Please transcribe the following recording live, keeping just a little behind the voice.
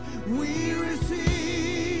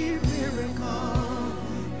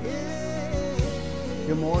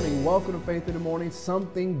Good morning. Welcome to Faith in the Morning.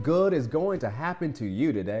 Something good is going to happen to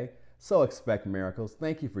you today, so expect miracles.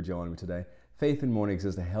 Thank you for joining me today. Faith in the Morning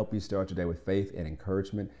exists to help you start your day with faith and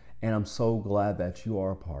encouragement, and I'm so glad that you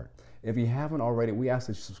are a part. If you haven't already, we ask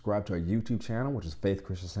that you subscribe to our YouTube channel, which is Faith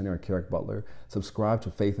Christian Center and Carrick Butler. Subscribe to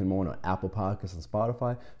Faith in the Morning on Apple Podcasts and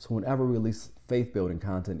Spotify, so whenever we release faith-building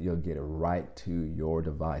content, you'll get it right to your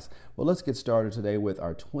device. Well, let's get started today with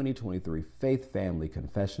our 2023 Faith Family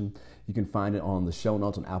Confession. You can find it on the show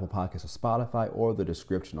notes on Apple Podcasts or Spotify, or the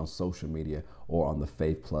description on social media, or on the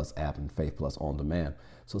Faith Plus app and Faith Plus On Demand.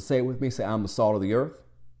 So say it with me. Say, I'm the salt of the earth.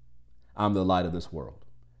 I'm the light of this world.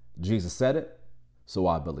 Jesus said it, so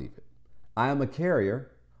I believe it. I am a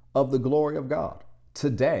carrier of the glory of God.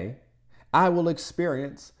 Today, I will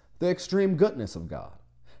experience the extreme goodness of God.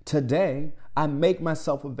 Today, I make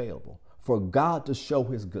myself available for God to show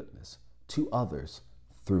his goodness to others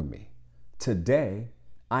through me. Today,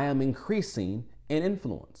 I am increasing in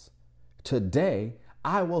influence. Today,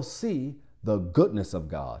 I will see the goodness of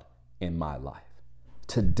God in my life.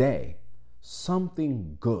 Today,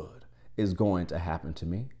 something good is going to happen to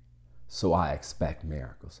me, so I expect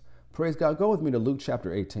miracles. Praise God. Go with me to Luke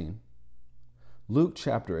chapter 18. Luke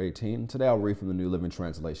chapter 18. Today I'll read from the New Living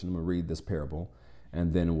Translation. I'm going to read this parable,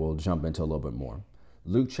 and then we'll jump into a little bit more.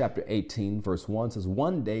 Luke chapter 18, verse 1 says,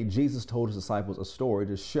 "One day Jesus told his disciples a story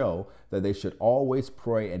to show that they should always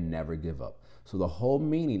pray and never give up." So the whole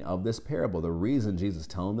meaning of this parable, the reason Jesus is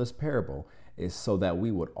telling this parable, is so that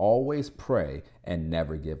we would always pray and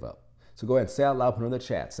never give up. So go ahead and say out loud, put it in the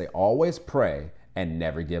chat. Say, always pray and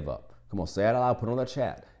never give up. Come on, say it out loud, put it on the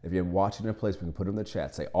chat. If you're watching in a place, we can put it in the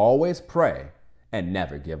chat. Say, always pray and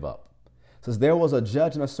never give up. It says, there was a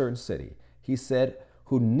judge in a certain city, he said,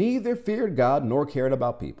 who neither feared God nor cared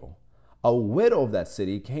about people. A widow of that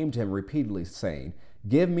city came to him repeatedly saying,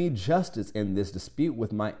 give me justice in this dispute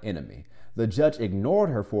with my enemy. The judge ignored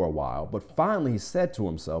her for a while, but finally he said to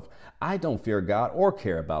himself, I don't fear God or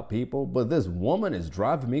care about people, but this woman is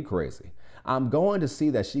driving me crazy. I'm going to see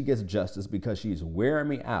that she gets justice because she's wearing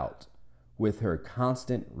me out with her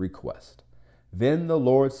constant request. Then the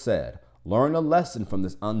Lord said, learn a lesson from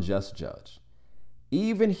this unjust judge.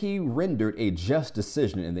 Even he rendered a just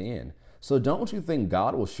decision in the end. So don't you think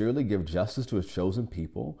God will surely give justice to his chosen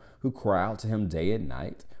people who cry out to him day and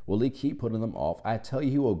night? Will he keep putting them off? I tell you,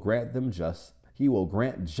 he will grant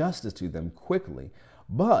justice to them quickly.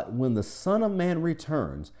 But when the Son of Man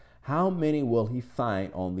returns, how many will he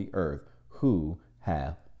find on the earth who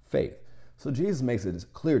have faith? So Jesus makes a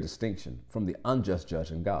clear distinction from the unjust judge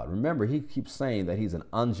and God. Remember, he keeps saying that he's an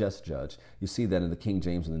unjust judge. You see that in the King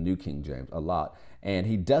James and the New King James a lot. And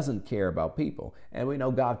he doesn't care about people. And we know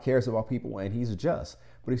God cares about people and he's just.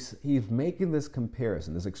 But he's making this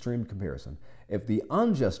comparison, this extreme comparison. If the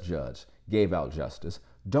unjust judge gave out justice,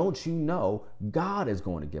 don't you know God is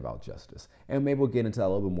going to give out justice? And maybe we'll get into that a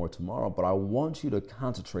little bit more tomorrow. But I want you to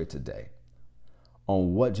concentrate today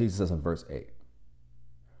on what Jesus says in verse 8.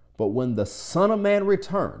 But when the Son of Man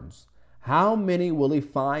returns, how many will he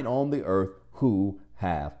find on the earth who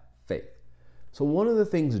have faith? So one of the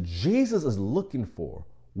things Jesus is looking for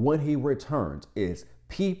when he returns is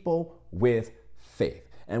people with faith.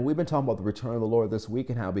 And we've been talking about the return of the Lord this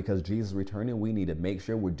week and how because Jesus is returning, we need to make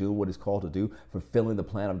sure we're doing what he's called to do, fulfilling the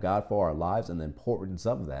plan of God for our lives and the importance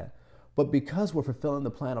of that. But because we're fulfilling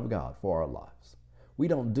the plan of God for our lives, we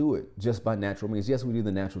don't do it just by natural means. Yes, we do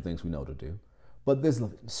the natural things we know to do. But this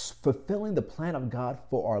fulfilling the plan of God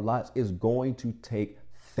for our lives is going to take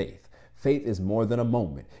faith. Faith is more than a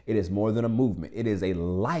moment. It is more than a movement. It is a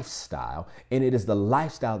lifestyle, and it is the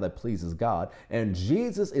lifestyle that pleases God. And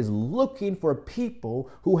Jesus is looking for people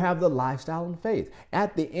who have the lifestyle and faith.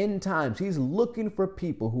 At the end times, he's looking for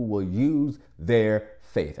people who will use their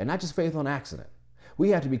faith, and not just faith on accident. We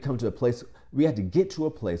have to get to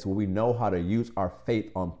a place where we know how to use our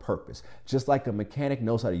faith on purpose. Just like a mechanic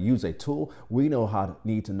knows how to use a tool, we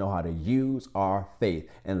need to know how to use our faith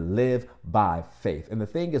and live by faith. And the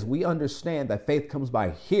thing is, we understand that faith comes by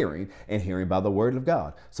hearing, and hearing by the word of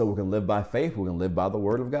God. So we're going to live by faith. We're going to live by the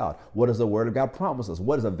word of God. What does the word of God promise us?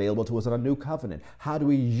 What is available to us in a new covenant? How do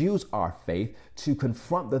we use our faith to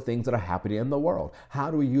confront the things that are happening in the world? How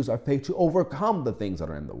do we use our faith to overcome the things that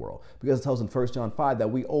are in the world? Because it tells in 1 John 5 that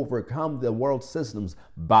we overcome the world systems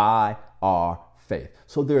by our faith.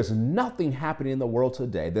 So there's nothing happening in the world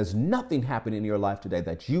today. There's nothing happening in your life today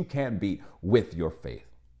that you can't beat with your faith.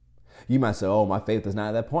 You might say, oh, my faith is not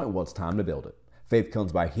at that point. Well, it's time to build it. Faith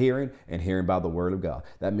comes by hearing, and hearing by the word of God.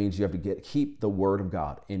 That means you have to keep the word of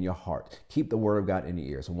God in your heart. Keep the word of God in your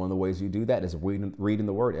ears. And one of the ways you do that is reading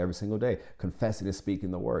the word every single day, confessing and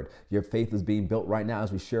speaking the word. Your faith is being built right now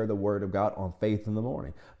as we share the word of God on Faith in the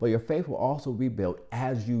Morning. But your faith will also be built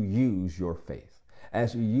as you use your faith.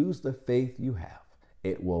 As you use the faith you have,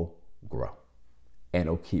 it will grow, and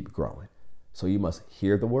it'll keep growing. So you must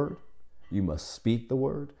hear the word, you must speak the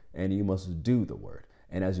word, and you must do the word.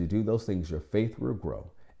 And as you do those things, your faith will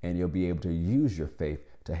grow, and you'll be able to use your faith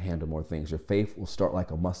to handle more things. Your faith will start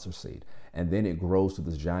like a mustard seed, and then it grows to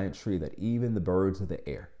this giant tree that even the birds of the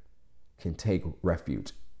air can take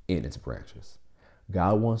refuge in its branches.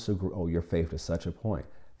 God wants to grow your faith to such a point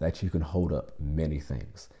that you can hold up many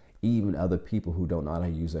things, even other people who don't know how to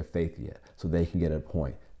use their faith yet, so they can get at a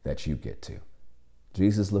point that you get to.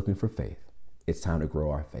 Jesus is looking for faith. It's time to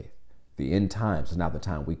grow our faith. The end times is not the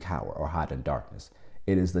time we cower or hide in darkness.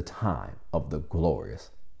 It is the time of the glorious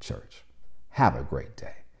church. Have a great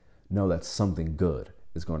day. Know that something good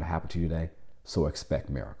is going to happen to you today, so expect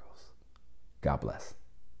miracles. God bless.